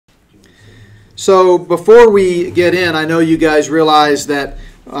So before we get in, I know you guys realize that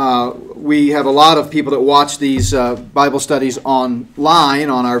we have a lot of people that watch these Bible studies online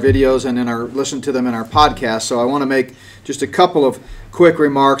on our videos and listen to them in our podcast. So I want to make just a couple of quick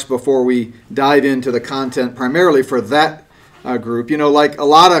remarks before we dive into the content primarily for that group. You know, like a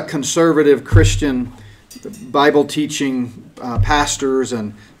lot of conservative Christian Bible teaching pastors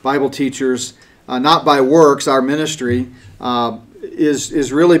and Bible teachers, Not By Works, our ministry,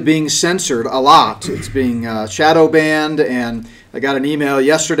 is really being censored a lot. It's being shadow banned, and I got an email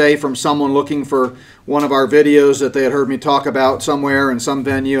yesterday from someone looking for one of our videos that they had heard me talk about somewhere in some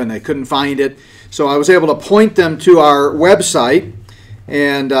venue, and they couldn't find it. So I was able to point them to our website,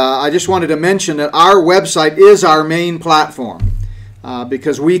 and I just wanted to mention that our website is our main platform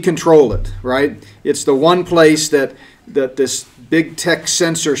because we control it, right? It's the one place that this big tech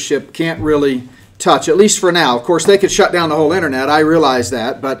censorship can't really touch, at least for now. Of course, they could shut down the whole internet, I realize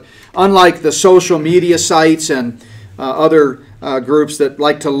that, but unlike the social media sites and other groups that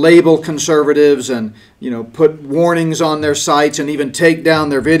like to label conservatives and, you know, put warnings on their sites and even take down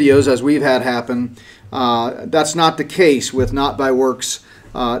their videos, as we've had happen, that's not the case with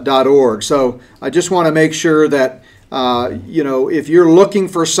notbyworks.org. So I just want to make sure that, you know, if you're looking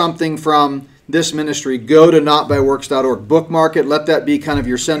for something from this ministry, go to notbyworks.org. Bookmark it. Let that be kind of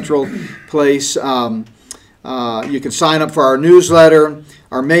your central place. You can sign up for our newsletter.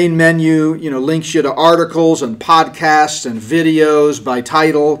 Our main menu, you know, links you to articles and podcasts and videos by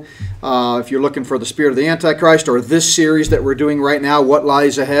title. If you're looking for The Spirit of the Antichrist, or this series that we're doing right now, What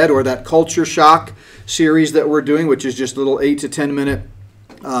Lies Ahead, or that Culture Shock series that we're doing, which is just little 8 to 10 minute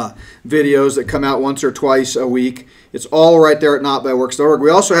videos that come out once or twice a week. It's all right there at notbyworks.org. We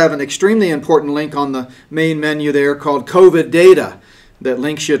also have an extremely important link on the main menu there called COVID Data that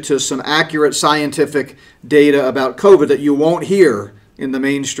links you to some accurate scientific data about COVID that you won't hear in the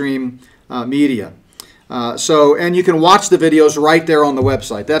mainstream media. And you can watch the videos right there on the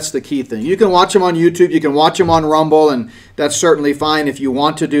website. That's the key thing. You can watch them on YouTube, you can watch them on Rumble, and that's certainly fine if you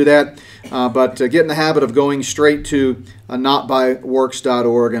want to do that. But get in the habit of going straight to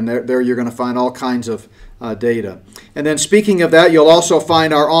notbyworks.org, and there you're going to find all kinds of data. And then speaking of that, you'll also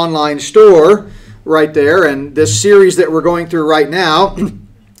find our online store right there. And this series that we're going through right now,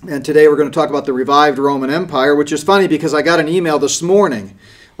 and today we're going to talk about the revived Roman Empire, which is funny because I got an email this morning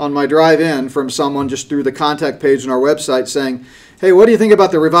on my drive in from someone just through the contact page on our website saying, hey, what do you think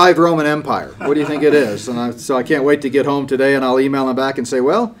about the revived Roman Empire? What do you think it is? And so I can't wait to get home today, and I'll email them back and say,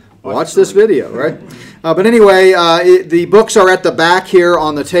 well, watch this video, right? But anyway, the books are at the back here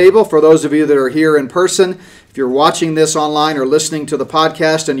on the table for those of you that are here in person. If you're watching this online or listening to the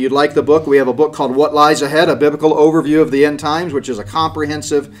podcast and you'd like the book, we have a book called What Lies Ahead, a biblical overview of the end times, which is a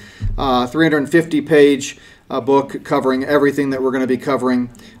comprehensive 350-page book covering everything that we're going to be covering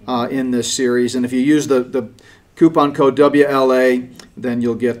in this series. And if you use the coupon code WLA, then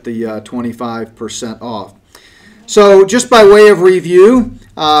you'll get the 25% off. So just by way of review,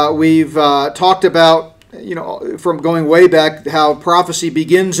 we've talked about, you know, from going way back, how prophecy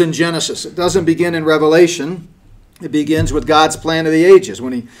begins in Genesis. It doesn't begin in Revelation. It begins with God's plan of the ages,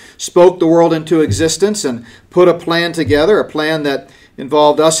 when He spoke the world into existence and put a plan together, a plan that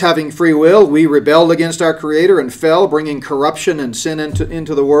involved us having free will. We rebelled against our Creator and fell, bringing corruption and sin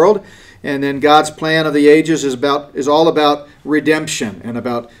into the world. And then God's plan of the ages is all about redemption and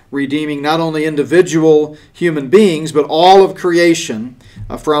about redeeming not only individual human beings, but all of creation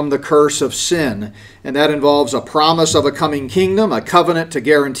from the curse of sin. And that involves a promise of a coming kingdom, a covenant to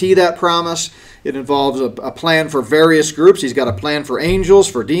guarantee that promise. It involves a plan for various groups. He's got a plan for angels,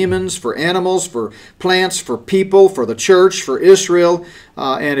 for demons, for animals, for plants, for people, for the church, for Israel.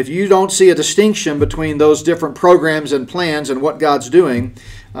 And if you don't see a distinction between those different programs and plans and what God's doing,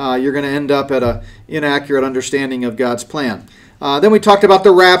 you're going to end up at an inaccurate understanding of God's plan. Then we talked about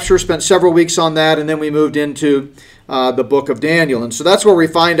the rapture, spent several weeks on that, and then we moved into the book of Daniel. And so that's where we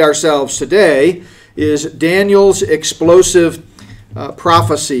find ourselves today, is Daniel's explosive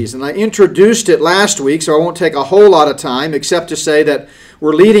prophecies. And I introduced it last week, so I won't take a whole lot of time, except to say that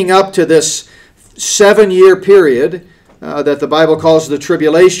we're leading up to this 7-year period that the Bible calls the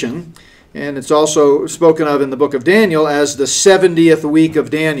tribulation. And it's also spoken of in the book of Daniel as the 70th week of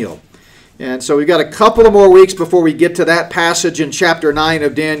Daniel. And so we've got a couple of more weeks before we get to that passage in chapter 9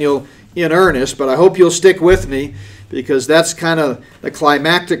 of Daniel in earnest, but I hope you'll stick with me, because that's kind of the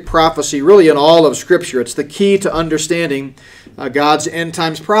climactic prophecy really in all of Scripture. It's the key to understanding God's end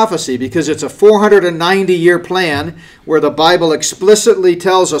times prophecy, because it's a 490-year plan where the Bible explicitly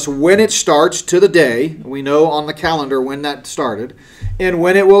tells us when it starts to the day. We know on the calendar when that started, and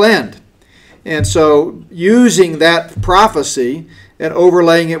when it will end. And so using that prophecy and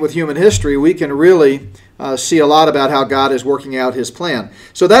overlaying it with human history, we can really see a lot about how God is working out his plan.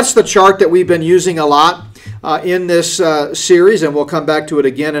 So that's the chart that we've been using a lot in this series, and we'll come back to it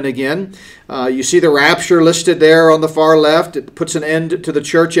again and again. You see the rapture listed there on the far left. It puts an end to the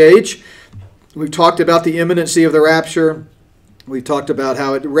church age. We've talked about the imminency of the rapture. We talked about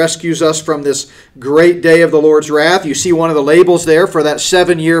how it rescues us from this great day of the Lord's wrath. You see one of the labels there for that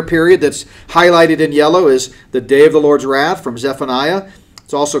 7-year period that's highlighted in yellow is the day of the Lord's wrath from Zephaniah.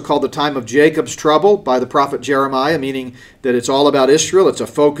 It's also called the time of Jacob's trouble by the prophet Jeremiah, meaning that it's all about Israel. It's a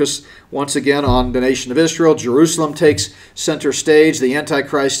focus, once again, on the nation of Israel. Jerusalem takes center stage. The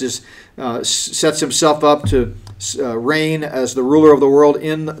Antichrist sets himself up to reign as the ruler of the world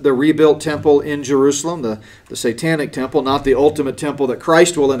in the rebuilt temple in Jerusalem, the satanic temple, not the ultimate temple that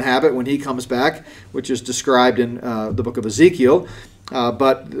Christ will inhabit when he comes back, which is described in the book of Ezekiel,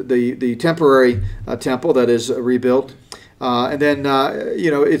 but the temporary temple that is rebuilt. And then,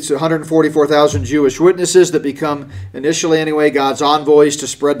 it's 144,000 Jewish witnesses that become, initially anyway, God's envoys to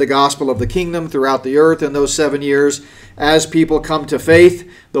spread the gospel of the kingdom throughout the earth in those 7 years. As people come to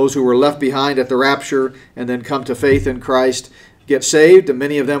faith, those who were left behind at the rapture and then come to faith in Christ get saved, and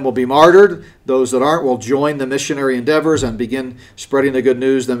many of them will be martyred. Those that aren't will join the missionary endeavors and begin spreading the good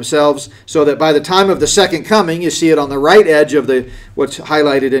news themselves, so that by the time of the second coming, you see it on the right edge of what's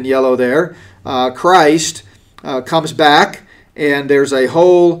highlighted in yellow there, Christ comes back, and there's a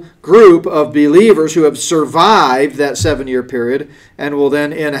whole group of believers who have survived that 7-year period and will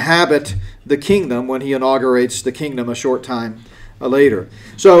then inhabit the kingdom when he inaugurates the kingdom a short time later.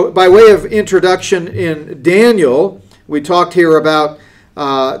 So by way of introduction, in Daniel, we talked here about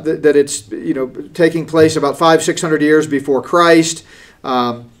that it's taking place about 500-600 years before Christ.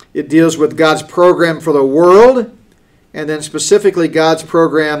 It deals with God's program for the world, and then specifically God's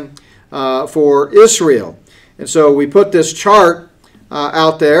program for Israel. And so we put this chart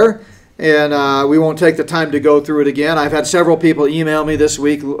out there, and we won't take the time to go through it again. I've had several people email me this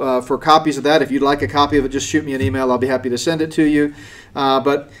week for copies of that. If you'd like a copy of it, just shoot me an email. I'll be happy to send it to you.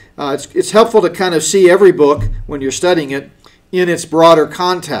 But it's helpful to kind of see every book when you're studying it in its broader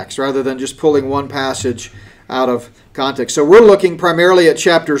context, rather than just pulling one passage out of context. So we're looking primarily at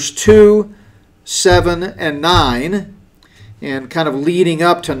chapters 2, 7, and 9, and kind of leading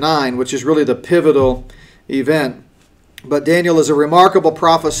up to 9, which is really the pivotal event. But Daniel is a remarkable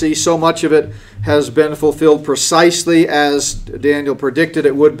prophecy. So much of it has been fulfilled precisely as Daniel predicted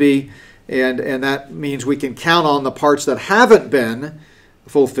it would be, and that means we can count on the parts that haven't been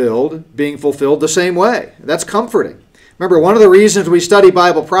fulfilled being fulfilled the same way. That's comforting. Remember, one of the reasons we study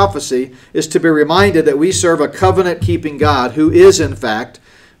Bible prophecy is to be reminded that we serve a covenant-keeping God who is, in fact,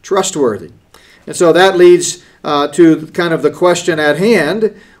 trustworthy. And so that leads to kind of the question at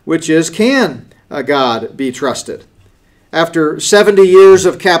hand, which is, can God be trusted? After 70 years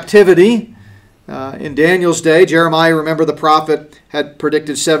of captivity in Daniel's day, Jeremiah, remember the prophet, had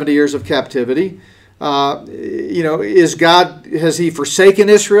predicted 70 years of captivity. Is God, has he forsaken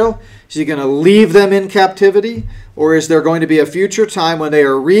Israel? Is he going to leave them in captivity? Or is there going to be a future time when they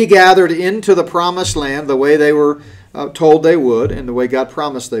are regathered into the promised land the way they were told they would and the way God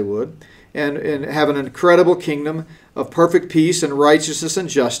promised they would, and have an incredible kingdom of perfect peace and righteousness and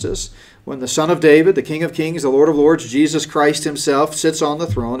justice, when the Son of David, the King of Kings, the Lord of Lords, Jesus Christ himself, sits on the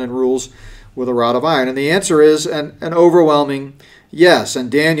throne and rules with a rod of iron? And the answer is an overwhelming yes,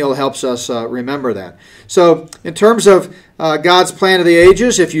 and Daniel helps us remember that. So in terms of God's plan of the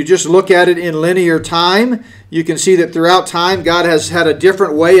ages, if you just look at it in linear time, you can see that throughout time God has had a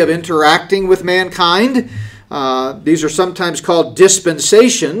different way of interacting with mankind. These are sometimes called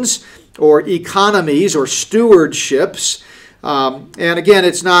dispensations, or economies, or stewardships. And again,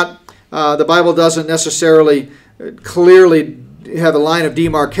 it's not, the Bible doesn't necessarily clearly have a line of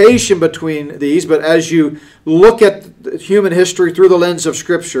demarcation between these, but as you look at human history through the lens of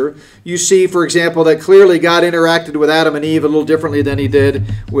Scripture, you see, for example, that clearly God interacted with Adam and Eve a little differently than he did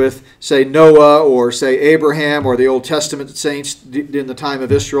with, say, Noah, or, say, Abraham, or the Old Testament saints in the time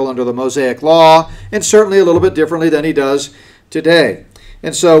of Israel under the Mosaic Law, and certainly a little bit differently than he does today.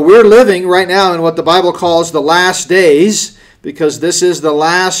 And so we're living right now in what the Bible calls the last days, because this is the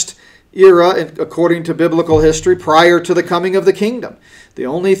last era, according to biblical history, prior to the coming of the kingdom. The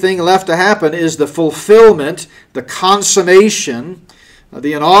only thing left to happen is the fulfillment, the consummation,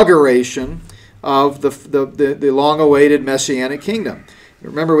 the inauguration of the long-awaited Messianic kingdom.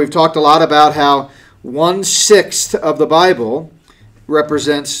 Remember, we've talked a lot about how 1/6 of the Bible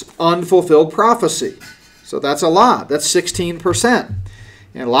represents unfulfilled prophecy. So that's a lot. That's 16%.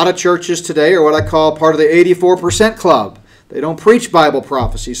 And a lot of churches today are what I call part of the 84% club. They don't preach Bible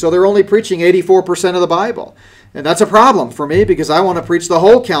prophecy, so they're only preaching 84% of the Bible. And that's a problem for me because I want to preach the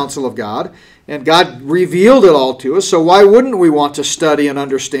whole counsel of God, and God revealed it all to us, so why wouldn't we want to study and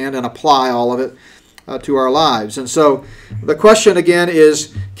understand and apply all of it to our lives? And so the question again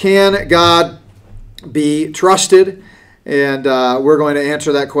is, can God be trusted? And we're going to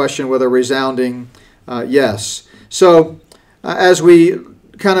answer that question with a resounding yes. So as we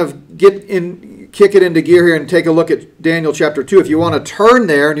kind of kick it into gear here and take a look at Daniel chapter 2, if you want to turn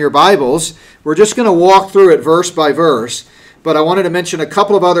there in your Bibles, we're just going to walk through it verse by verse. But I wanted to mention a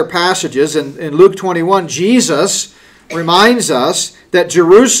couple of other passages. In Luke 21, Jesus reminds us that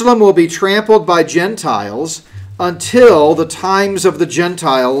Jerusalem will be trampled by Gentiles until the times of the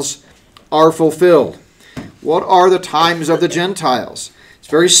Gentiles are fulfilled. What are the times of the Gentiles? It's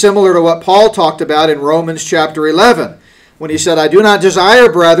very similar to what Paul talked about in Romans chapter 11, when he said, I do not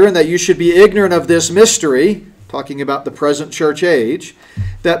desire, brethren, that you should be ignorant of this mystery, talking about the present church age,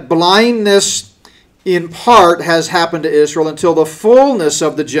 that blindness in part has happened to Israel until the fullness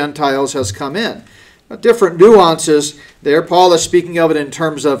of the Gentiles has come in. Different nuances there. Paul is speaking of it in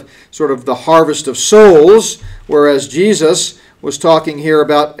terms of sort of the harvest of souls, whereas Jesus was talking here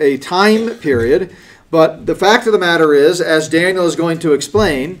about a time period. But the fact of the matter is, as Daniel is going to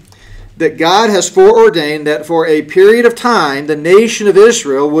explain, that God has foreordained that for a period of time, the nation of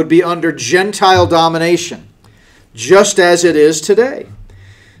Israel would be under Gentile domination, just as it is today.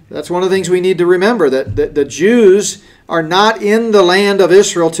 That's one of the things we need to remember, that the Jews are not in the land of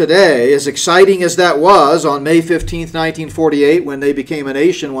Israel today, as exciting as that was on May 15th, 1948, when they became a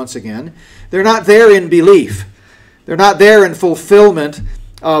nation once again. They're not there in belief. They're not there in fulfillment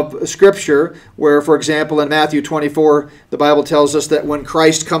of Scripture, where, for example, in Matthew 24, the Bible tells us that when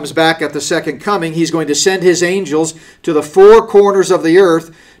Christ comes back at the second coming, he's going to send his angels to the four corners of the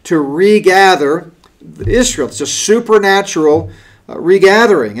earth to regather Israel. It's a supernatural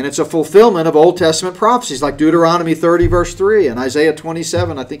regathering, and it's a fulfillment of Old Testament prophecies like Deuteronomy 30, verse 3, and Isaiah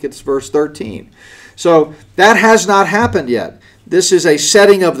 27, I think it's verse 13. So that has not happened yet. This is a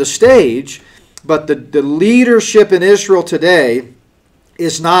setting of the stage, but the leadership in Israel today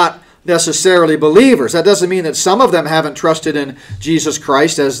is not necessarily believers. That doesn't mean that some of them haven't trusted in Jesus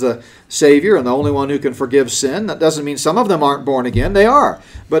Christ as the Savior and the only one who can forgive sin. That doesn't mean some of them aren't born again. They are.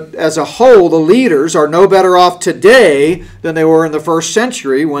 But as a whole, the leaders are no better off today than they were in the first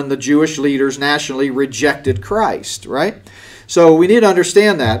century when the Jewish leaders nationally rejected Christ, right? So we need to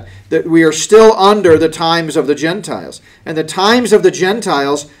understand that we are still under the times of the Gentiles. And the times of the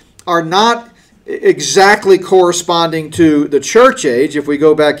Gentiles are not exactly corresponding to the church age. If we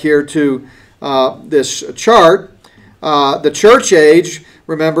go back here to this chart, the church age,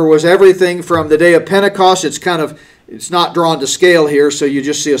 remember, was everything from the day of Pentecost. It's not drawn to scale here, so you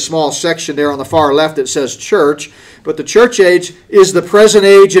just see a small section there on the far left that says church. But the church age is the present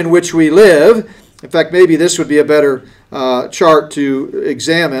age in which we live. In fact, maybe this would be a better chart to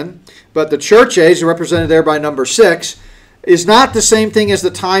examine. But the church age, represented there by number 6, is not the same thing as the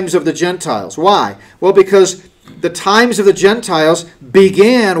times of the Gentiles. Why? Well, because the times of the Gentiles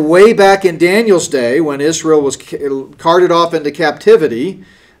began way back in Daniel's day when Israel was carted off into captivity,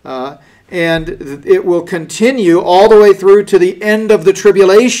 and it will continue all the way through to the end of the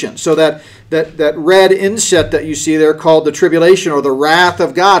tribulation. So that red inset that you see there called the tribulation or the wrath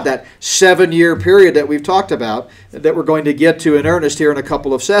of God, that 7-year period that we've talked about, that we're going to get to in earnest here in a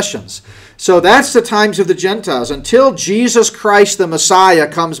couple of sessions. So that's the times of the Gentiles until Jesus Christ the Messiah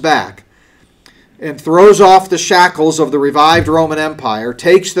comes back and throws off the shackles of the revived Roman Empire,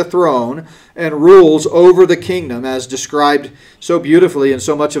 takes the throne, and rules over the kingdom as described so beautifully in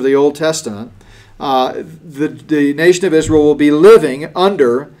so much of the Old Testament. The nation of Israel will be living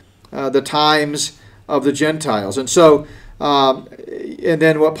under the times of the Gentiles. And so, and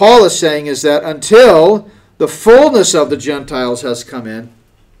then what Paul is saying is that until the fullness of the Gentiles has come in,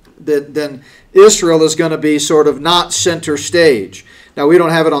 then Israel is going to be sort of not center stage. Now, we don't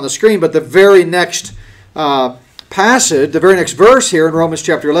have it on the screen, but the very next passage, the very next verse here in Romans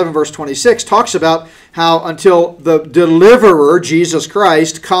chapter 11, verse 26, talks about how until the deliverer, Jesus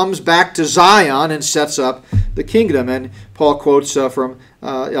Christ, comes back to Zion and sets up the kingdom. And Paul quotes from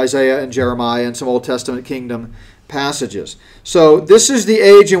Isaiah and Jeremiah and some Old Testament kingdom passages. So this is the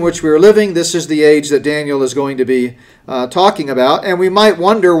age in which we are living. This is the age that Daniel is going to be talking about. And we might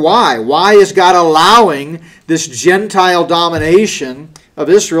wonder why. Why is God allowing this Gentile domination of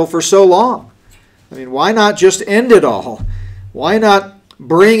Israel for so long? I mean, why not just end it all? Why not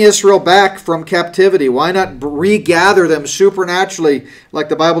bring Israel back from captivity? Why not regather them supernaturally, like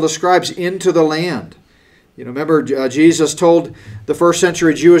the Bible describes, into the land? You know, remember Jesus told the first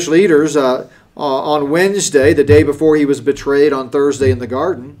century Jewish leaders, on Wednesday, the day before he was betrayed on Thursday in the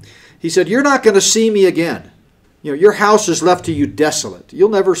garden. He said, "You're not going to see me again. Your house is left to you desolate. You'll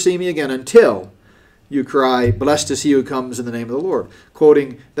never see me again until you cry, 'Blessed is he who comes in the name of the Lord,'"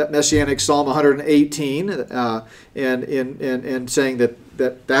 quoting that messianic Psalm 118 and saying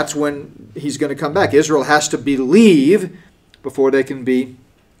that's when he's going to come back. Israel has to believe before they can be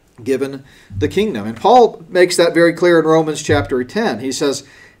given the kingdom. And Paul makes that very clear in Romans chapter 10. He says,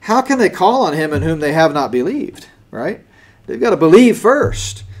 how can they call on him in whom they have not believed? Right? They've got to believe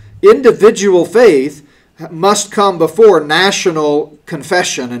first. Individual faith must come before national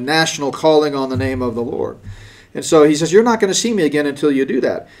confession and national calling on the name of the Lord. And so he says, you're not going to see me again until you do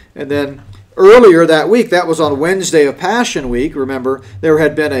that. And then earlier that week, that was on Wednesday of Passion Week, remember, there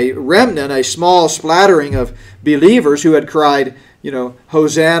had been a remnant, a small splattering of believers who had cried,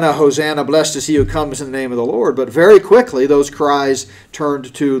 Hosanna, Hosanna, blessed is he who comes in the name of the Lord. But very quickly, those cries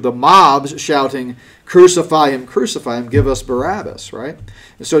turned to the mobs shouting, crucify him, give us Barabbas, right?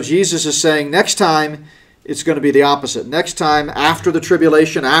 And so Jesus is saying, next time, it's going to be the opposite. Next time, after the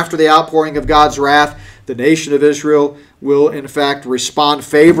tribulation, after the outpouring of God's wrath, the nation of Israel will, in fact, respond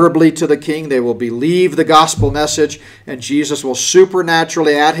favorably to the king. They will believe the gospel message, and Jesus will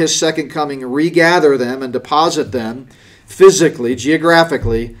supernaturally, at his second coming, regather them and deposit them physically,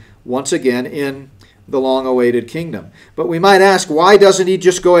 geographically, once again in the long-awaited kingdom. But we might ask, why doesn't he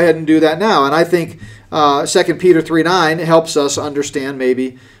just go ahead and do that now? And I think 2 Peter 3:9 helps us understand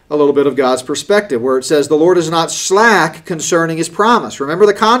maybe a little bit of God's perspective, where it says, the Lord is not slack concerning his promise. Remember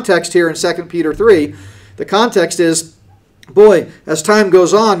the context here in 2 Peter 3. The context is, boy, as time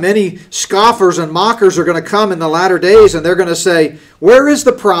goes on, many scoffers and mockers are going to come in the latter days, and they're going to say, where is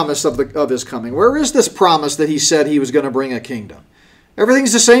the promise of his coming? Where is this promise that he said he was going to bring a kingdom?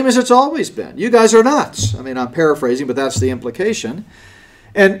 Everything's the same as it's always been. You guys are nuts. I mean, I'm paraphrasing, but that's the implication.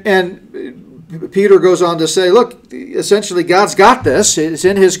 And Peter goes on to say, look, essentially God's got this. It's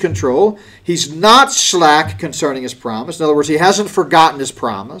in his control. He's not slack concerning his promise. In other words, he hasn't forgotten his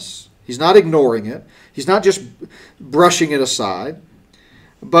promise. He's not ignoring it. He's not just brushing it aside.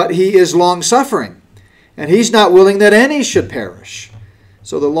 But he is long-suffering. And he's not willing that any should perish.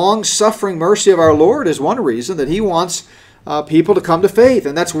 So the long-suffering mercy of our Lord is one reason that he wants people to come to faith.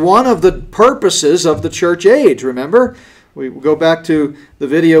 And that's one of the purposes of the church age, remember? We go back to the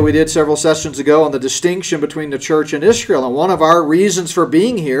video we did several sessions ago on the distinction between the church and Israel. And one of our reasons for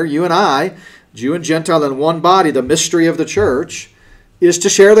being here, you and I, Jew and Gentile in one body, the mystery of the church, is to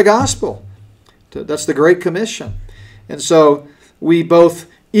share the gospel. That's the Great Commission. And so we both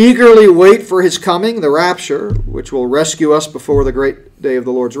eagerly wait for his coming, the rapture, which will rescue us before the great day of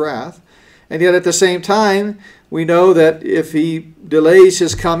the Lord's wrath. And yet at the same time, we know that if he delays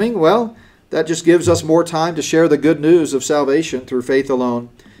his coming, well, that just gives us more time to share the good news of salvation through faith alone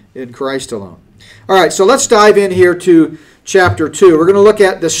in Christ alone. All right, so let's dive in here to chapter 2. We're going to look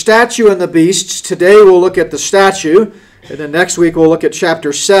at the statue and the beasts. Today we'll look at the statue, and then next week we'll look at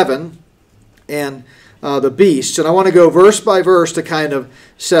chapter 7 and the beasts. And I want to go verse by verse to kind of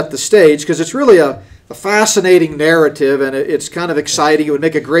set the stage, because it's really a fascinating narrative, and it's kind of exciting. It would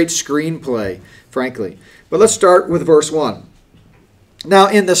make a great screenplay, frankly. But let's start with verse 1. Now,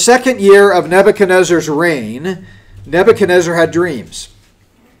 in the second year of Nebuchadnezzar's reign, Nebuchadnezzar had dreams.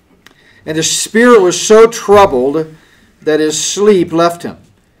 And his spirit was so troubled that his sleep left him.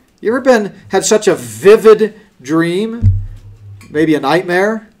 You ever had such a vivid dream, maybe a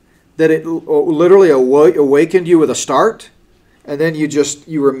nightmare, that it literally awakened you with a start? And then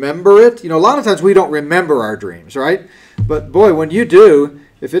you remember it? A lot of times we don't remember our dreams, right? But boy, when you do,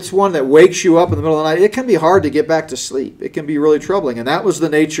 if it's one that wakes you up in the middle of the night, it can be hard to get back to sleep. It can be really troubling. And that was the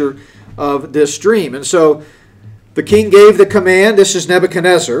nature of this dream. And so the king gave the command. This is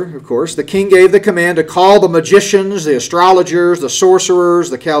Nebuchadnezzar, of course. The king gave the command to call the magicians, the astrologers, the sorcerers,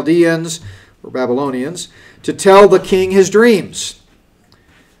 the Chaldeans, or Babylonians, to tell the king his dreams.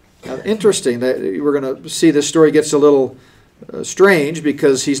 Now, interesting that we're going to see this story gets a little strange,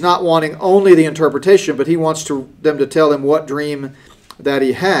 because he's not wanting only the interpretation, but he wants them to tell him what dream that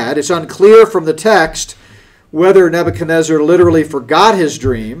he had. It's unclear from the text whether Nebuchadnezzar literally forgot his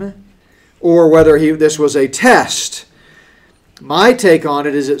dream or whether this was a test. My take on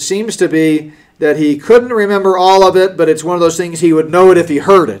it is it seems to be that he couldn't remember all of it, but it's one of those things he would know it if he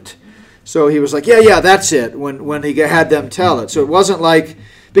heard it. So he was like, yeah, that's it, when he had them tell it. So it wasn't like,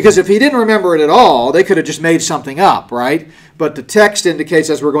 because if he didn't remember it at all, they could have just made something up, right? But the text indicates,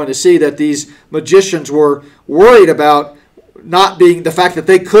 as we're going to see, that these magicians were worried about not being the fact that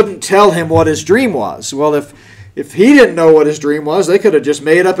they couldn't tell him what his dream was. Well, if he didn't know what his dream was, they could have just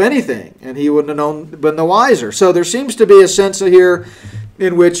made up anything, and he wouldn't have been the wiser. So there seems to be a sense here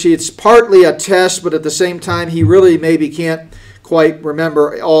in which it's partly a test, but at the same time he really maybe can't quite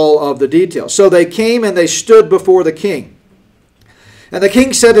remember all of the details. So they came and they stood before the king. And the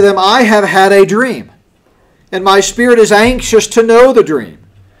king said to them, I have had a dream, and my spirit is anxious to know the dream.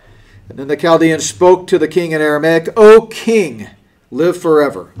 And then the Chaldeans spoke to the king in Aramaic, O king, live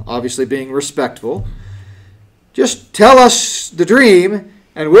forever, obviously being respectful. Just tell us the dream,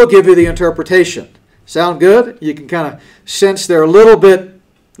 and we'll give you the interpretation. Sound good? You can kind of sense they're a little bit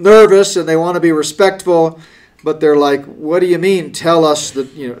nervous, and they want to be respectful, but they're like, what do you mean, tell us,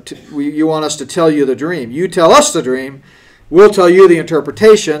 you want us to tell you the dream? You tell us the dream, we'll tell you the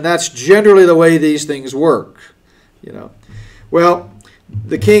interpretation. That's generally the way these things work. Well,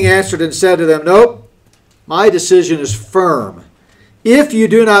 the king answered and said to them, nope, my decision is firm. If you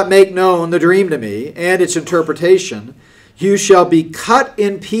do not make known the dream to me and its interpretation, you shall be cut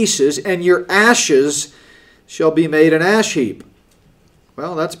in pieces, and your ashes shall be made an ash heap.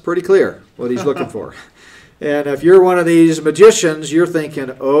 Well, that's pretty clear what he's looking for. And if you're one of these magicians, you're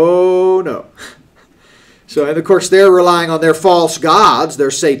thinking, oh no. So, and of course, they're relying on their false gods,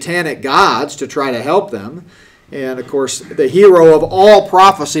 their satanic gods, to try to help them. And of course, the hero of all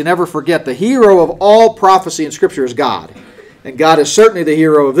prophecy, never forget, the hero of all prophecy in Scripture is God. And God is certainly the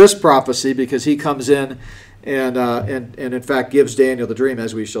hero of this prophecy, because he comes in and in fact gives Daniel the dream,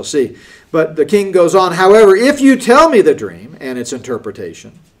 as we shall see. But the king goes on, however, if you tell me the dream and its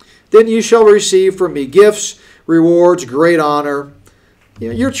interpretation, then you shall receive from me gifts, rewards, great honor.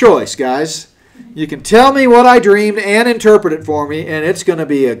 Your choice, guys. You can tell me what I dreamed and interpret it for me, and it's going to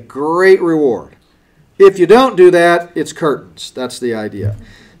be a great reward. If you don't do that, it's curtains. That's the idea.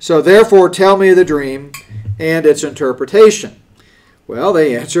 So therefore, tell me the dream and its interpretation. Well,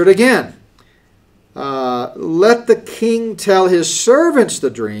 they answered again. Let the king tell his servants the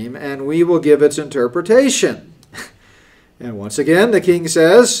dream, and we will give its interpretation. And once again, the king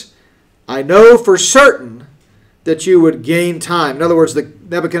says, I know for certain that you would gain time. In other words,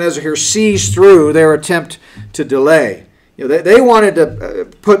 Nebuchadnezzar here sees through their attempt to delay. They wanted to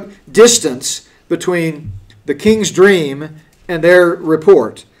put distance between the king's dream and their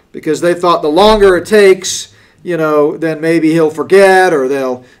report, because they thought the longer it takes, then maybe he'll forget, or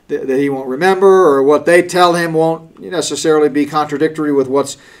that he won't remember, or what they tell him won't necessarily be contradictory with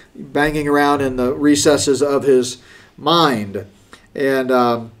what's banging around in the recesses of his mind.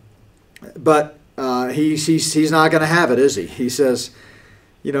 And but he's not going to have it, is he? He says,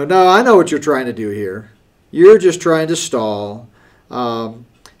 no, I know what you're trying to do here. You're just trying to stall.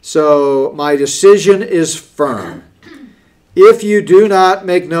 So my decision is firm. If you do not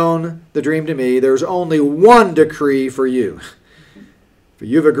make known the dream to me, there's only one decree for you. For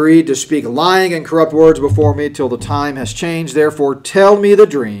you've agreed to speak lying and corrupt words before me till the time has changed. Therefore, tell me the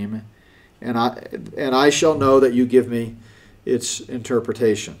dream, and I shall know that you give me its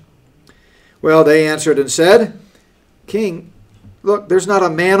interpretation. Well, they answered and said, King, look, there's not a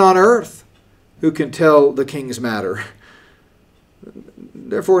man on earth who can tell the king's matter.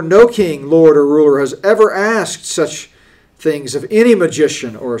 Therefore, no king, lord, or ruler has ever asked such things of any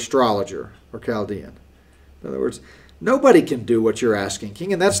magician or astrologer or Chaldean. In other words, nobody can do what you're asking,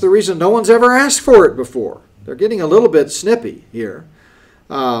 king, and that's the reason no one's ever asked for it before. They're getting a little bit snippy here.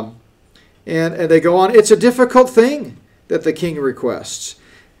 And they go on, it's a difficult thing that the king requests.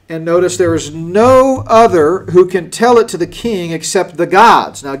 And notice there is no other who can tell it to the king except the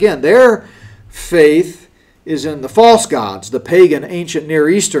gods. Now again, their faith is in the false gods, the pagan, ancient Near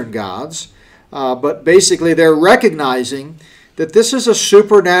Eastern gods. But basically they're recognizing that this is a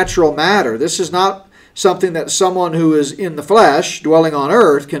supernatural matter. This is not something that someone who is in the flesh, dwelling on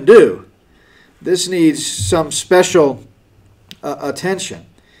earth, can do. This needs some special attention.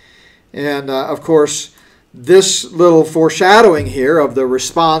 And of course, this little foreshadowing here of the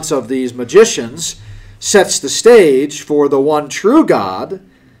response of these magicians sets the stage for the one true God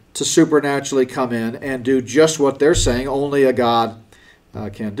to supernaturally come in and do just what they're saying only a God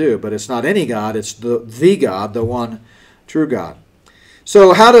can do. But it's not any God, it's the God, the one true God.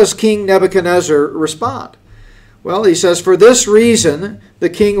 So how does King Nebuchadnezzar respond? Well, he says, for this reason the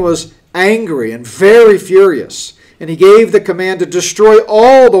king was angry and very furious, and he gave the command to destroy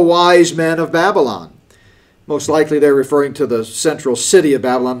all the wise men of Babylon. Most likely they're referring to the central city of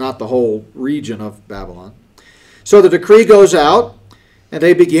Babylon, not the whole region of Babylon. So the decree goes out, and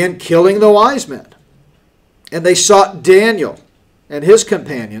they begin killing the wise men. And they sought Daniel and his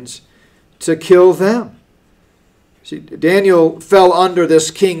companions to kill them. See, Daniel fell under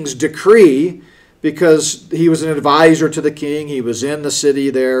this king's decree because he was an advisor to the king. He was in the city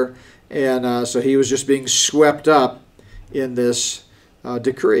there, and so he was just being swept up in this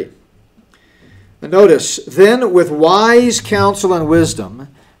decree. And notice, then with wise counsel and wisdom,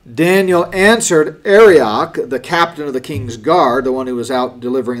 Daniel answered Arioch, the captain of the king's guard, the one who was out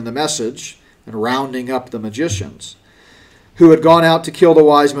delivering the message and rounding up the magicians, who had gone out to kill the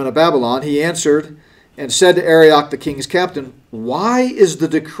wise men of Babylon. He answered and said to Arioch, the king's captain, why is the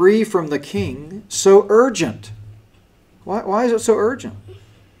decree from the king so urgent? Why is it so urgent?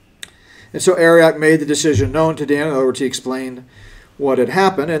 And so Arioch made the decision known to Daniel. In other words, he explained what had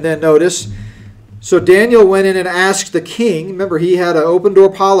happened. And then notice, so Daniel went in and asked the king, remember he had an open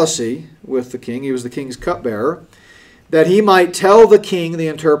door policy with the king, he was the king's cupbearer, that he might tell the king the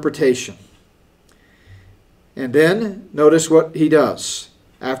interpretation. And then notice what he does.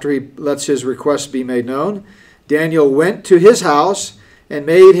 After he lets his request be made known, Daniel went to his house and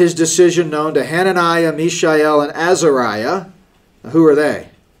made his decision known to Hananiah, Mishael, and Azariah. Now, who are they?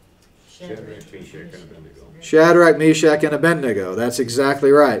 Shadrach, Meshach, and Abednego. That's exactly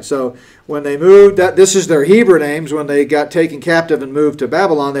right. So when they moved, this is their Hebrew names. When they got taken captive and moved to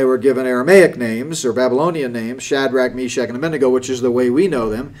Babylon, they were given Aramaic names or Babylonian names, Shadrach, Meshach, and Abednego, which is the way we know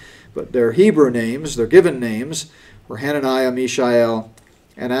them. But their Hebrew names, their given names, were Hananiah, Mishael,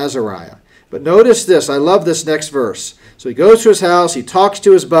 and Azariah. But notice this. I love this next verse. So he goes to his house, he talks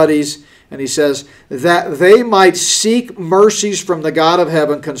to his buddies, and he says, that they might seek mercies from the God of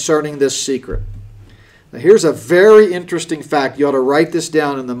heaven concerning this secret. Now here's a very interesting fact. You ought to write this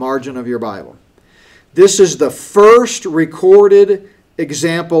down in the margin of your Bible. This is the first recorded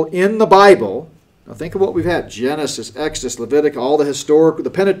example in the Bible. Now think of what we've had. Genesis, Exodus, Leviticus, all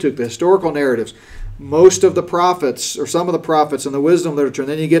the Pentateuch, the historical narratives, most of the prophets, or some of the prophets in the wisdom literature,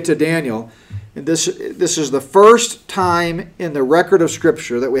 and then you get to Daniel. And this is the first time in the record of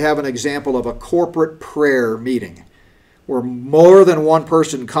Scripture that we have an example of a corporate prayer meeting, where more than one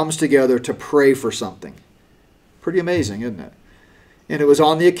person comes together to pray for something. Pretty amazing, isn't it? And it was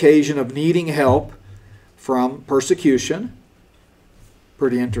on the occasion of needing help from persecution.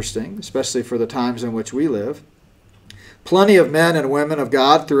 Pretty interesting, especially for the times in which we live. Plenty of men and women of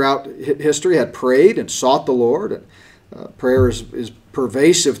God throughout history had prayed and sought the Lord. Prayer is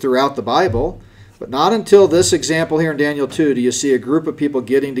pervasive throughout the Bible. But not until this example here in Daniel 2 do you see a group of people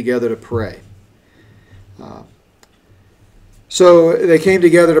getting together to pray. So they came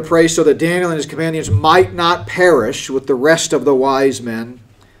together to pray so that Daniel and his companions might not perish with the rest of the wise men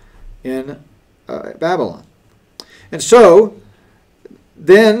in Babylon. And so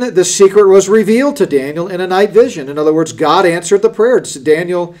then the secret was revealed to Daniel in a night vision. In other words, God answered the prayer.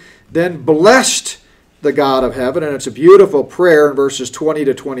 Daniel then blessed the God of heaven, and it's a beautiful prayer in verses 20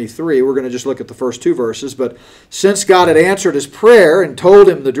 to 23. We're going to just look at the first two verses. But since God had answered his prayer and told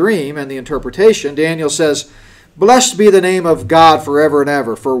him the dream and the interpretation, Daniel says, blessed be the name of God forever and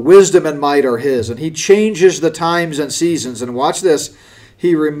ever, for wisdom and might are his. And he changes the times and seasons. And watch this.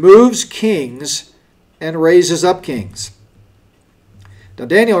 He removes kings and raises up kings. Now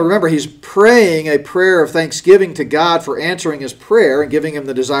Daniel, remember, he's praying a prayer of thanksgiving to God for answering his prayer and giving him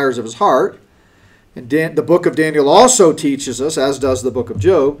the desires of his heart. And the book of Daniel also teaches us, as does the book of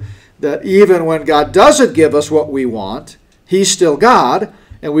Job, that even when God doesn't give us what we want, he's still God,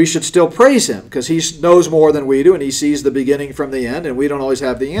 and we should still praise him because he knows more than we do, and he sees the beginning from the end, and we don't always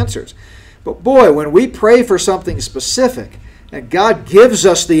have the answers. But boy, when we pray for something specific, and God gives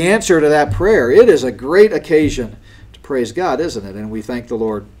us the answer to that prayer, it is a great occasion to praise God, isn't it? And we thank the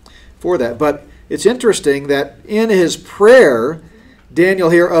Lord for that. But it's interesting that in his prayer, Daniel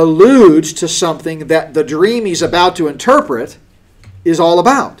here alludes to something that the dream he's about to interpret is all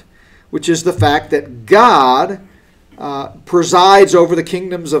about, which is the fact that God presides over the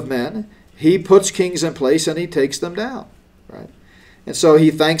kingdoms of men. He puts kings in place and he takes them down, right? And so he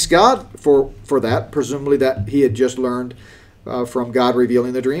thanks God for that, presumably that he had just learned from God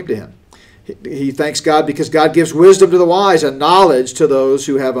revealing the dream to him. He thanks God because God gives wisdom to the wise and knowledge to those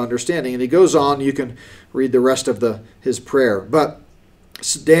who have understanding. And he goes on. You can read the rest of his prayer. But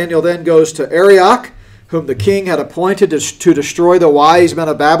Daniel then goes to Arioch, whom the king had appointed to destroy the wise men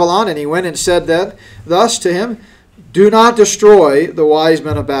of Babylon. And he went and said thus to him, do not destroy the wise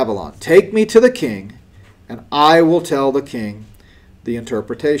men of Babylon. Take me to the king, and I will tell the king the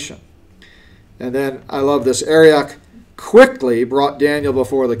interpretation. And then, I love this, Arioch quickly brought Daniel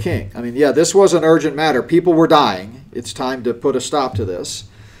before the king. I mean, yeah, this was an urgent matter. People were dying. It's time to put a stop to this.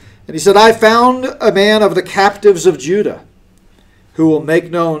 And he said, I found a man of the captives of Judah who will make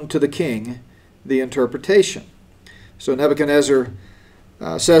known to the king the interpretation. So Nebuchadnezzar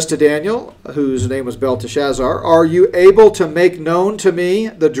says to Daniel, whose name was Belteshazzar, are you able to make known to me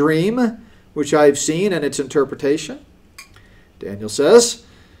the dream which I have seen and its interpretation? Daniel says,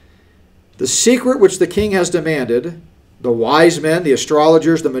 the secret which the king has demanded, The wise men, the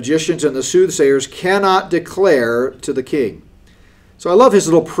astrologers, the magicians, and the soothsayers cannot declare to the king. So I love his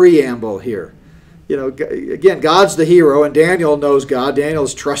little preamble here. You know, again, God's the hero, and Daniel knows God.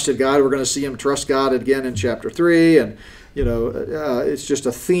 Daniel's trusted God. We're going to see him trust God again in chapter 3. And, you know, it's just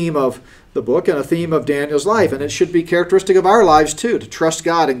a theme of the book and a theme of Daniel's life. And it should be characteristic of our lives, too, to trust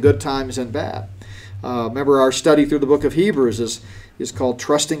God in good times and bad. Remember, our study through the book of Hebrews is called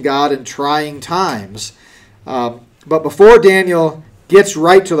Trusting God in Trying Times. But before Daniel gets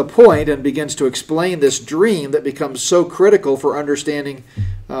right to the point and begins to explain this dream that becomes so critical for understanding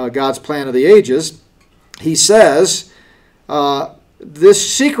God's plan of the ages, he says,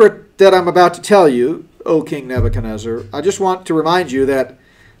 this secret that I'm about to tell you, O King Nebuchadnezzar, I just want to remind you that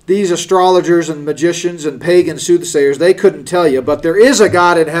these astrologers and magicians and pagan soothsayers, they couldn't tell you, but there is a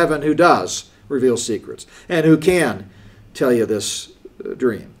God in heaven who does reveal secrets and who can tell you this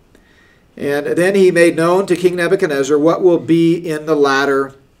dream. And then he made known to King Nebuchadnezzar what will be in the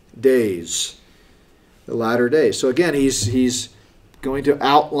latter days. The latter days. So again, he's going to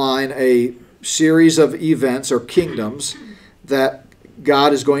outline a series of events or kingdoms that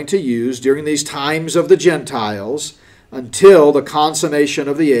God is going to use during these times of the Gentiles until the consummation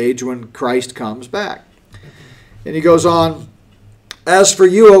of the age when Christ comes back. And he goes on, as for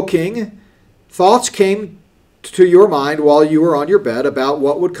you, O king, thoughts came to your mind while you were on your bed about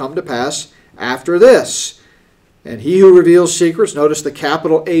what would come to pass after this. And he who reveals secrets, notice the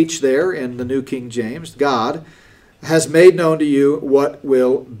capital H there in the New King James, God, has made known to you what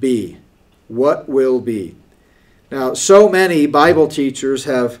will be. What will be. Now, so many Bible teachers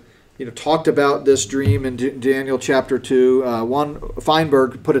have talked about this dream in Daniel chapter 2. One,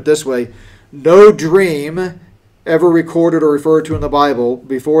 Feinberg, put it this way, no dream ever recorded or referred to in the Bible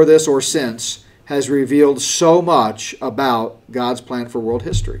before this or since has revealed so much about God's plan for world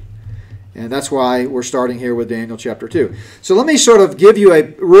history. And that's why we're starting here with Daniel chapter 2. So let me sort of give you a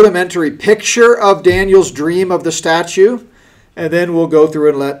rudimentary picture of Daniel's dream of the statue, and then we'll go through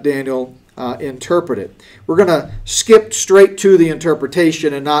and let Daniel interpret it. We're going to skip straight to the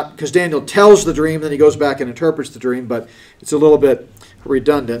interpretation and not, because Daniel tells the dream, then he goes back and interprets the dream, but it's a little bit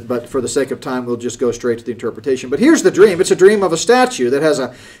redundant, but for the sake of time, we'll just go straight to the interpretation. But here's the dream. It's a dream of a statue that has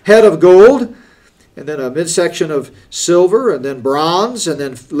a head of gold, and then a midsection of silver, and then bronze, and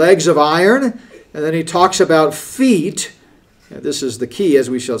then legs of iron. And then he talks about feet, and this is the key, as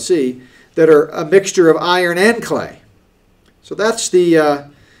we shall see, that are a mixture of iron and clay. So that's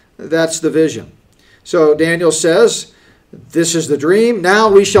the vision. So Daniel says, this is the dream. Now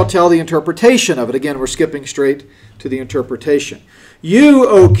we shall tell the interpretation of it. Again, we're skipping straight to the interpretation. You,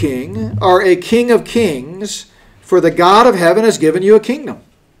 O king, are a king of kings, for the God of heaven has given you a kingdom.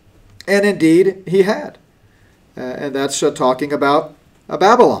 And indeed, he had. And that's talking about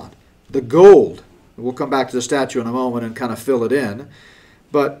Babylon, the gold. We'll come back to the statue in a moment and kind of fill it in.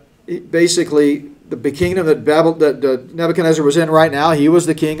 But basically, the kingdom that Nebuchadnezzar was in right now, he was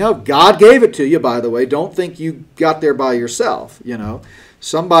the king of. God gave it to you, by the way. Don't think you got there by yourself.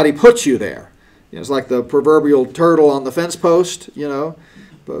 Somebody put you there. It's like the proverbial turtle on the fence post. A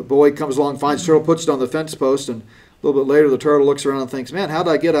boy comes along, finds turtle, puts it on the fence post, and a little bit later, the turtle looks around and thinks, man, how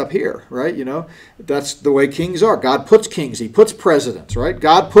did I get up here, right? That's the way kings are. God puts kings. He puts presidents, right?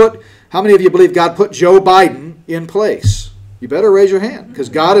 How many of you believe God put Joe Biden in place? You better raise your hand, because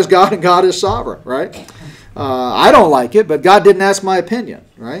God is God and God is sovereign, right? I don't like it, but God didn't ask my opinion,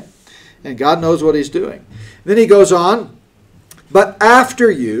 right? And God knows what he's doing. Then he goes on, but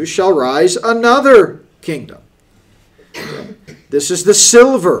after you shall rise another kingdom. This is the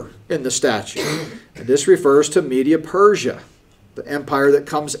silver in the statue. And this refers to Media-Persia, the empire that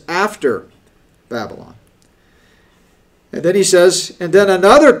comes after Babylon. And then he says, and then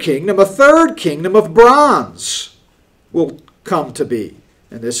another kingdom, a third kingdom of bronze will come to be.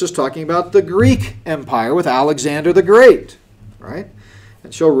 And this is talking about the Greek Empire with Alexander the Great, right?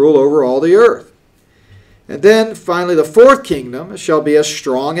 And shall rule over all the earth. And then finally the fourth kingdom shall be as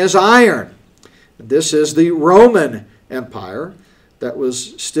strong as iron. And this is the Roman Empire that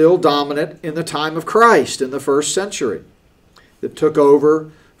was still dominant in the time of Christ in the first century, that took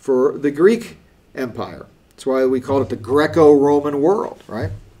over for the Greek Empire. That's why we call it the Greco-Roman world, right?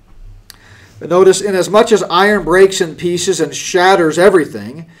 But notice, inasmuch as iron breaks in pieces and shatters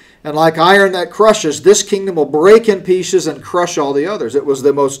everything, and like iron that crushes, this kingdom will break in pieces and crush all the others. It was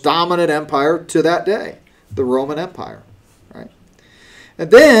the most dominant empire to that day, the Roman Empire, right?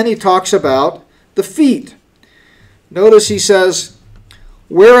 And then he talks about the feet. Notice he says,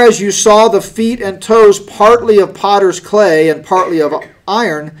 whereas you saw the feet and toes partly of potter's clay and partly of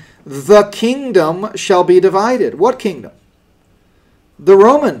iron, the kingdom shall be divided. What kingdom? The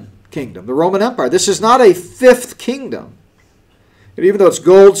Roman kingdom, the Roman Empire. This is not a fifth kingdom. And even though it's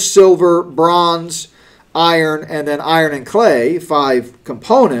gold, silver, bronze, iron, and then iron and clay, 5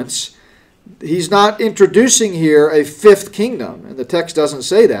 components, he's not introducing here a 5th kingdom. And the text doesn't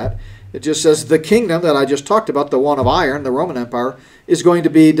say that. It just says the kingdom that I just talked about, the one of iron, the Roman Empire, is going to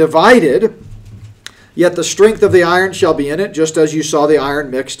be divided. Yet the strength of the iron shall be in it, just as you saw the iron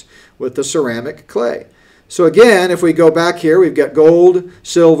mixed with the ceramic clay. So again, if we go back here, we've got gold,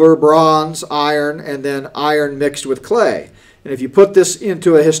 silver, bronze, iron, and then iron mixed with clay. And if you put this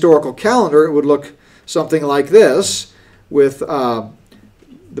into a historical calendar, it would look something like this, with the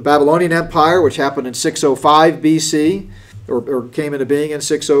Babylonian Empire, which happened in 605 BC, or came into being in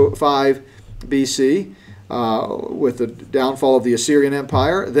 605 BC, with the downfall of the Assyrian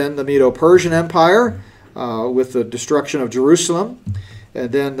Empire. Then the Medo-Persian Empire, with the destruction of Jerusalem.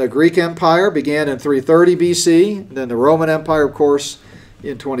 And then the Greek Empire began in 330 BC. And then the Roman Empire, of course,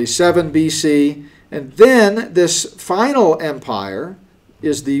 in 27 BC. And then this final empire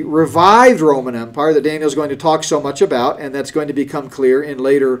is the revived Roman Empire that Daniel is going to talk so much about, and that's going to become clear in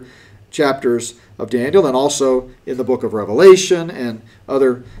later chapters of Daniel and also in the book of Revelation and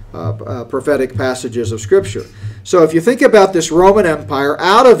other prophetic passages of Scripture. So if you think about this Roman Empire,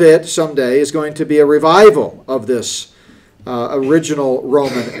 out of it someday is going to be a revival of this original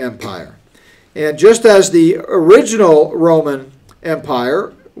Roman Empire. And just as the original Roman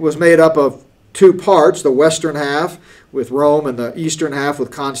Empire was made up of 2 parts, the western half with Rome and the eastern half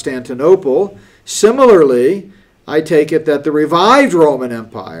with Constantinople, similarly, I take it that the revived Roman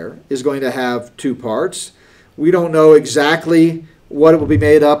Empire is going to have 2 parts. We don't know exactly what it will be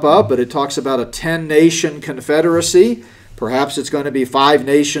made up of, but it talks about a 10-nation confederacy. Perhaps it's going to be 5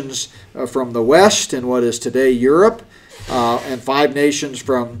 nations from the west in what is today Europe, and 5 nations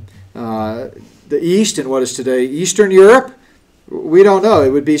from the east in what is today Eastern Europe. We don't know. It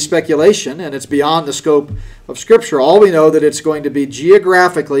would be speculation, and it's beyond the scope of Scripture. All we know that it's going to be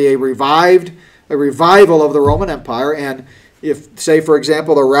geographically a revival of the Roman Empire. And if, say, for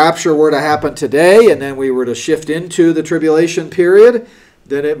example, the rapture were to happen today, and then we were to shift into the tribulation period,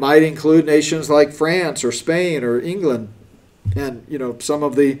 then it might include nations like France or Spain or England and, some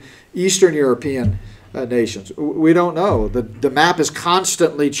of the Eastern European nations. We don't know. The map is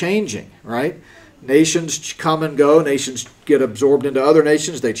constantly changing, right? Nations come and go. Nations get absorbed into other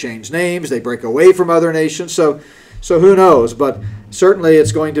nations. They change names. They break away from other nations. So who knows? But certainly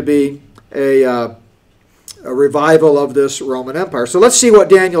it's going to be a revival of this Roman Empire. So let's see what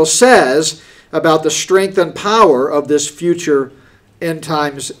Daniel says about the strength and power of this future end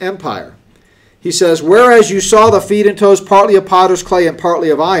times empire. He says, "Whereas you saw the feet and toes partly of potter's clay and partly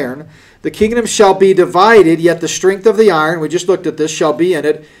of iron, the kingdom shall be divided, yet the strength of the iron," we just looked at this, "shall be in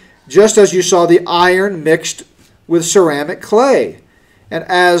it, just as you saw the iron mixed with ceramic clay. And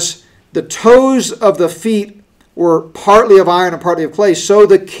as the toes of the feet were partly of iron and partly of clay, so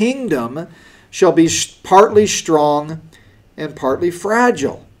the kingdom shall be partly strong and partly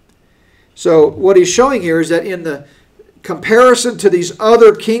fragile." So what he's showing here is that in the comparison to these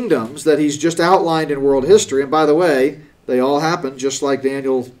other kingdoms that he's just outlined in world history, and by the way, they all happened just like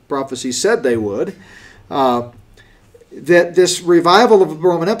Daniel's prophecy said they would, that this revival of the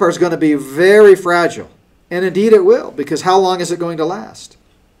Roman Empire is going to be very fragile. And indeed it will, because how long is it going to last?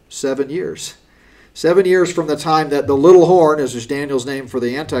 7 years. 7 years from the time that the little horn, as is Daniel's name for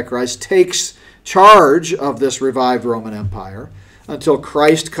the Antichrist, takes charge of this revived Roman Empire until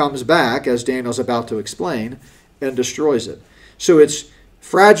Christ comes back, as Daniel's about to explain, and destroys it. So it's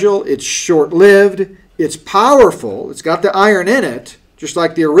fragile, it's short-lived, it's powerful, it's got the iron in it, just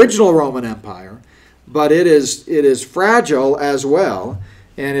like the original Roman Empire, but it is fragile as well,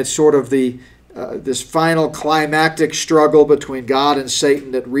 and it's sort of this final climactic struggle between God and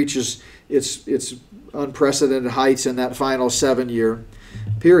Satan that reaches its unprecedented heights in that final 7-year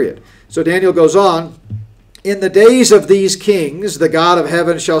period. So Daniel goes on, "In the days of these kings, the God of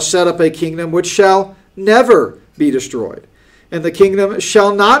heaven shall set up a kingdom which shall never be destroyed, and the kingdom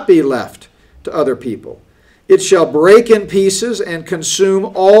shall not be left to other people. It shall break in pieces and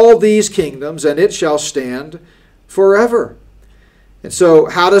consume all these kingdoms, and it shall stand forever." And so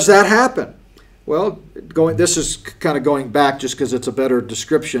how does that happen? Well, this is kind of going back just because it's a better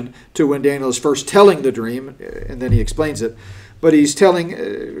description to when Daniel is first telling the dream, and then he explains it. But he's telling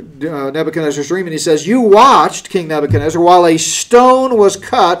Nebuchadnezzar's dream, and he says, "You watched, King Nebuchadnezzar, while a stone was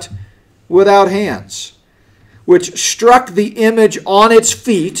cut without hands, which struck the image on its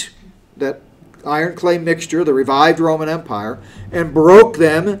feet," that iron clay mixture, the revived Roman Empire, "and broke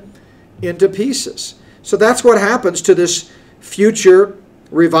them into pieces." So that's what happens to this future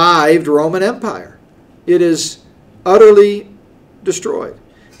revived Roman Empire. It is utterly destroyed.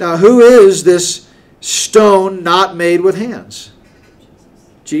 Now, who is this stone not made with hands?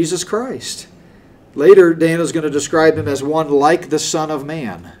 Jesus Christ. Later, Daniel is going to describe him as one like the Son of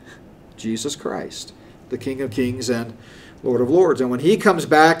Man, Jesus Christ, the King of Kings and Lord of Lords. And when he comes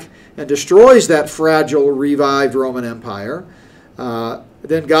back and destroys that fragile, revived Roman Empire,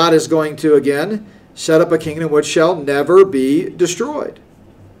 then God is going to again set up a kingdom which shall never be destroyed.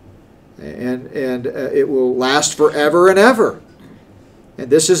 And it will last forever and ever. And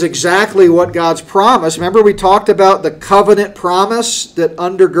this is exactly what God's promise. Remember, we talked about the covenant promise that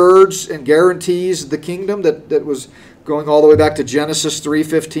undergirds and guarantees the kingdom that was going all the way back to Genesis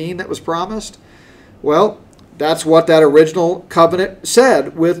 3:15 that was promised? Well, that's what that original covenant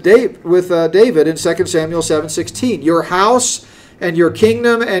said with David in 2 Samuel 7:16. Your house and your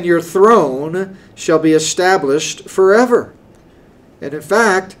kingdom and your throne shall be established forever. And in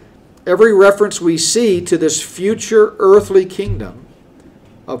fact, every reference we see to this future earthly kingdom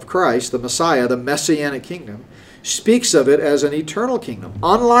of Christ, the Messiah, the Messianic kingdom, speaks of it as an eternal kingdom,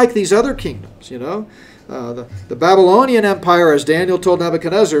 unlike these other kingdoms. The Babylonian Empire, as Daniel told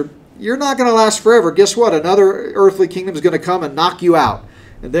Nebuchadnezzar, you're not going to last forever. Guess what? Another earthly kingdom is going to come and knock you out.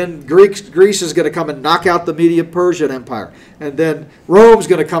 And then Greece is going to come and knock out the Medo-Persian Empire. And then Rome's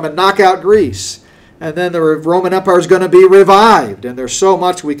going to come and knock out Greece. And then the Roman Empire is going to be revived. And there's so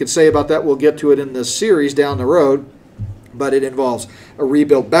much we could say about that. We'll get to it in this series down the road. But it involves a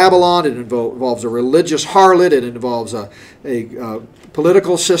rebuilt Babylon. It involves a religious harlot. It involves a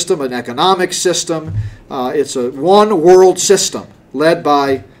political system, an economic system. It's a one-world system led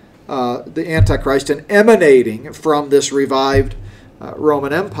by the Antichrist and emanating from this revived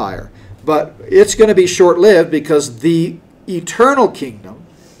Roman Empire. But it's going to be short-lived because the eternal kingdom,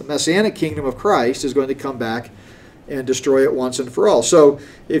 the Messianic kingdom of Christ, is going to come back and destroy it once and for all. So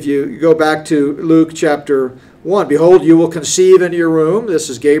if you go back to Luke chapter 1, behold, you will conceive in your womb, this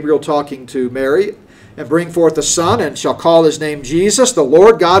is Gabriel talking to Mary, and bring forth a son, and shall call his name Jesus. The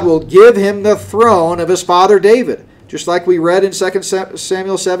Lord God will give him the throne of his father David, just like we read in 2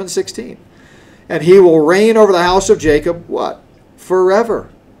 Samuel 7:16. And he will reign over the house of Jacob, what? Forever.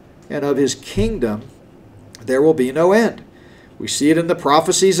 And of his kingdom there will be no end. We see it in the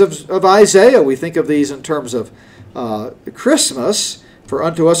prophecies of Isaiah. We think of these in terms of Christmas. For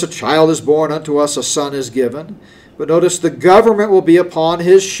unto us a child is born, unto us a son is given. But notice the government will be upon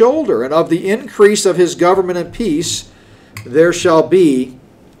his shoulder, and of the increase of his government and peace there shall be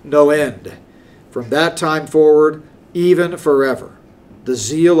no end. From that time forward, even forever, the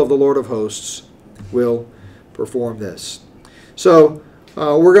zeal of the Lord of hosts will perform this. So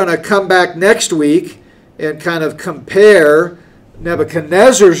we're going to come back next week and kind of compare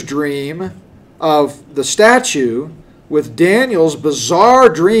Nebuchadnezzar's dream of the statue with Daniel's bizarre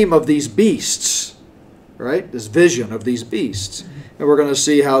dream of these beasts, right? This vision of these beasts. And we're going to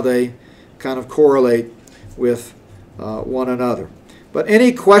see how they kind of correlate with one another. But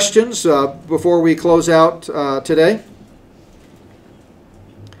any questions before we close out today?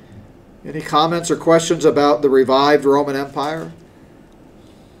 Any comments or questions about the revived Roman Empire?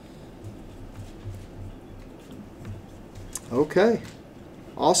 Okay.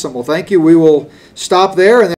 Awesome. Well, thank you. We will stop there. And